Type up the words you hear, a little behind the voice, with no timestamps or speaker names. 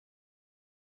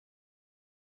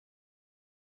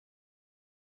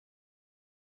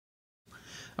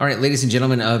All right, ladies and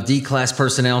gentlemen of D-Class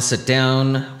personnel, sit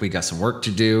down. We got some work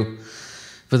to do.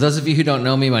 For those of you who don't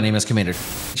know me, my name is Commander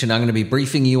and I'm going to be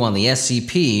briefing you on the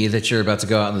SCP that you're about to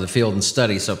go out into the field and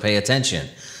study, so pay attention.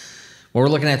 What we're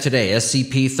looking at today,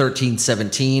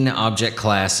 SCP-1317, Object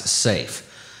Class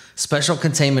Safe. Special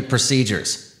Containment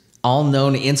Procedures. All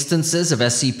known instances of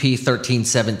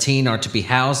SCP-1317 are to be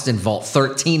housed in Vault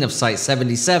 13 of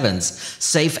Site-77's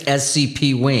Safe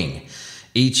SCP Wing.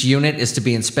 Each unit is to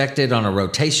be inspected on a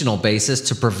rotational basis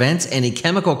to prevent any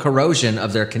chemical corrosion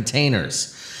of their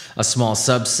containers. A small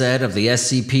subset of the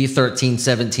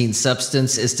SCP-1317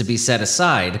 substance is to be set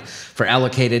aside for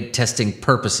allocated testing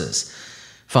purposes.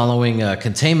 Following a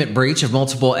containment breach of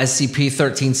multiple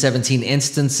SCP-1317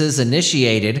 instances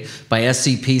initiated by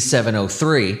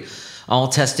SCP-703, all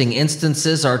testing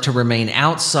instances are to remain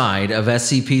outside of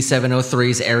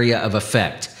SCP-703's area of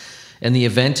effect. In the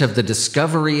event of the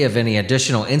discovery of any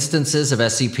additional instances of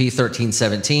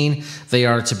SCP-1317, they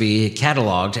are to be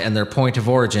cataloged and their point of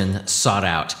origin sought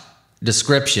out.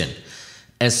 Description: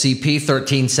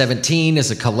 SCP-1317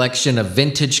 is a collection of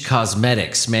vintage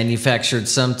cosmetics manufactured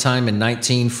sometime in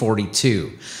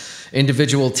 1942.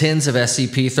 Individual tins of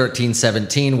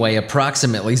SCP-1317 weigh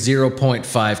approximately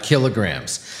 0.5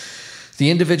 kilograms. The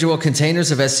individual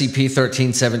containers of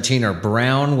SCP-1317 are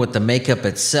brown, with the makeup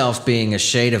itself being a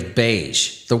shade of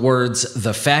beige. The words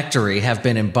 "The Factory" have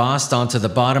been embossed onto the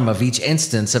bottom of each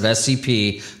instance of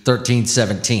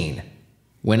SCP-1317.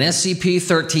 When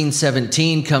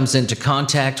SCP-1317 comes into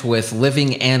contact with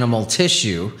living animal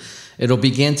tissue, it'll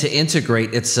begin to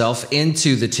integrate itself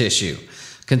into the tissue.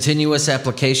 Continuous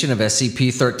application of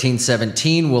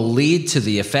SCP-1317 will lead to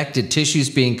the affected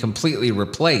tissues being completely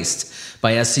replaced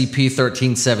by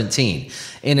SCP-1317.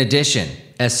 In addition,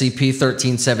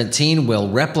 SCP-1317 will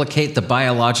replicate the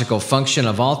biological function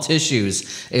of all tissues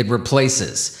it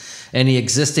replaces. Any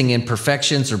existing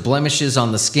imperfections or blemishes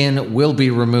on the skin will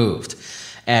be removed.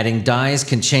 Adding dyes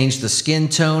can change the skin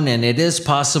tone, and it is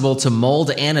possible to mold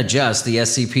and adjust the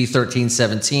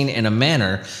SCP-1317 in a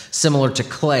manner similar to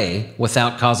clay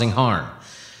without causing harm.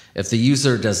 If the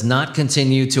user does not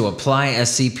continue to apply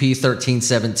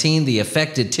SCP-1317, the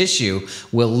affected tissue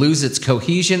will lose its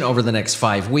cohesion over the next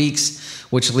 5 weeks,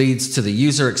 which leads to the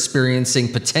user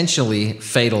experiencing potentially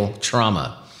fatal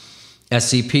trauma.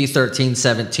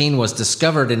 SCP-1317 was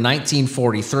discovered in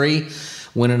 1943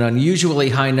 when an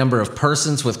unusually high number of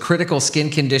persons with critical skin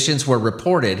conditions were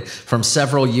reported from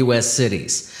several U.S.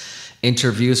 cities.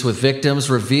 Interviews with victims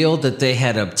revealed that they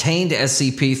had obtained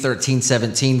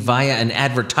SCP-1317 via an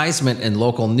advertisement in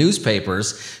local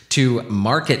newspapers to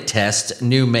market test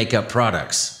new makeup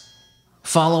products.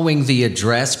 Following the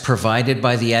address provided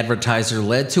by the advertiser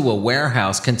led to a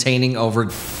warehouse containing over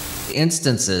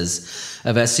instances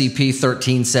of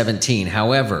SCP-1317.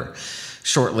 However,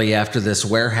 shortly after this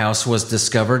warehouse was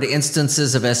discovered,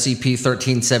 instances of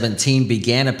SCP-1317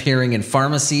 began appearing in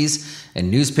pharmacies and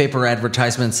newspaper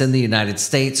advertisements in the United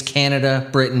States, Canada,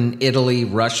 Britain, Italy,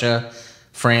 Russia,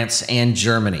 France, and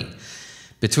Germany.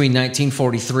 Between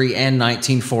 1943 and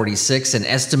 1946, an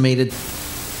estimated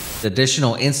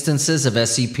additional instances of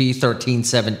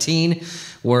SCP-1317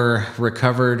 were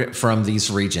recovered from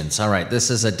these regions. All right, this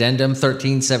is Addendum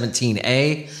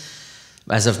 1317A.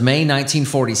 As of May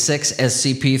 1946,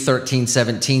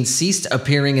 SCP-1317 ceased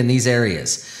appearing in these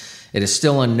areas. It is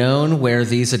still unknown where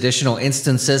these additional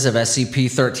instances of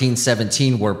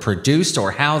SCP-1317 were produced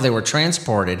or how they were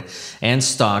transported and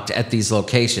stocked at these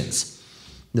locations.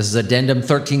 This is Addendum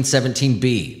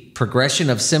 1317B, Progression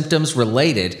of Symptoms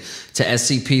Related to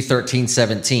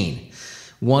SCP-1317.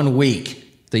 1 week.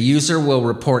 The user will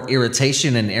report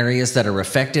irritation in areas that are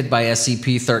affected by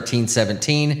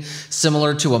SCP-1317,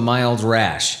 similar to a mild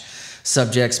rash.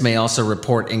 Subjects may also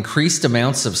report increased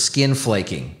amounts of skin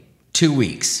flaking. 2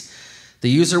 weeks. The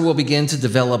user will begin to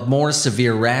develop more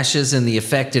severe rashes in the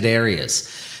affected areas.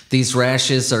 These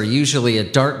rashes are usually a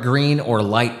dark green or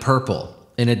light purple.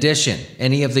 In addition,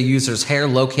 any of the user's hair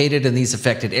located in these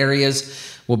affected areas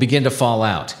will begin to fall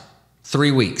out. 3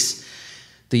 weeks.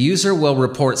 The user will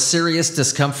report serious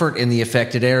discomfort in the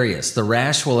affected areas. The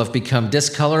rash will have become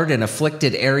discolored, and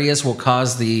afflicted areas will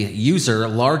cause the user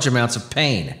large amounts of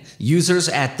pain. Users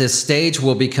at this stage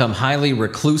will become highly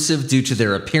reclusive due to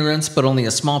their appearance, but only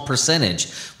a small percentage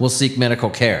will seek medical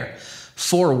care.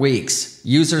 4 weeks.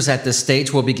 Users at this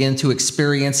stage will begin to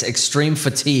experience extreme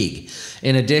fatigue.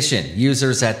 In addition,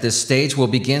 users at this stage will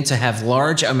begin to have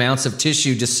large amounts of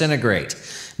tissue disintegrate.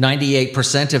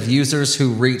 98% of users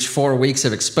who reach 4 weeks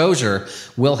of exposure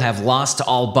will have lost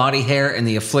all body hair in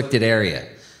the afflicted area.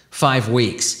 5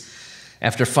 weeks.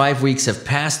 After 5 weeks have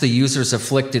passed, the user's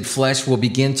afflicted flesh will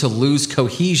begin to lose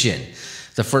cohesion.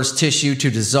 The first tissue to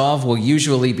dissolve will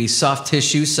usually be soft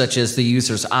tissue such as the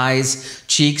user's eyes,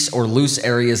 cheeks, or loose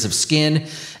areas of skin,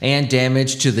 and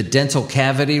damage to the dental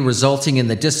cavity, resulting in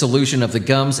the dissolution of the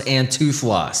gums and tooth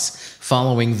loss.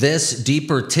 Following this,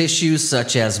 deeper tissues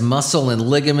such as muscle and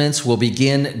ligaments will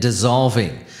begin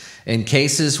dissolving. In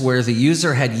cases where the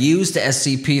user had used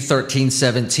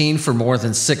SCP-1317 for more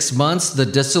than 6 months, the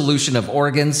dissolution of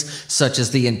organs such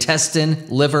as the intestine,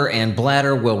 liver, and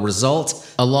bladder will result,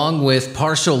 along with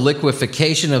partial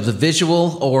liquefaction of the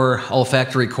visual or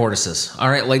olfactory cortices.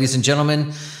 All right, ladies and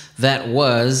gentlemen, that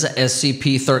was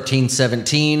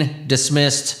SCP-1317,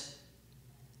 dismissed.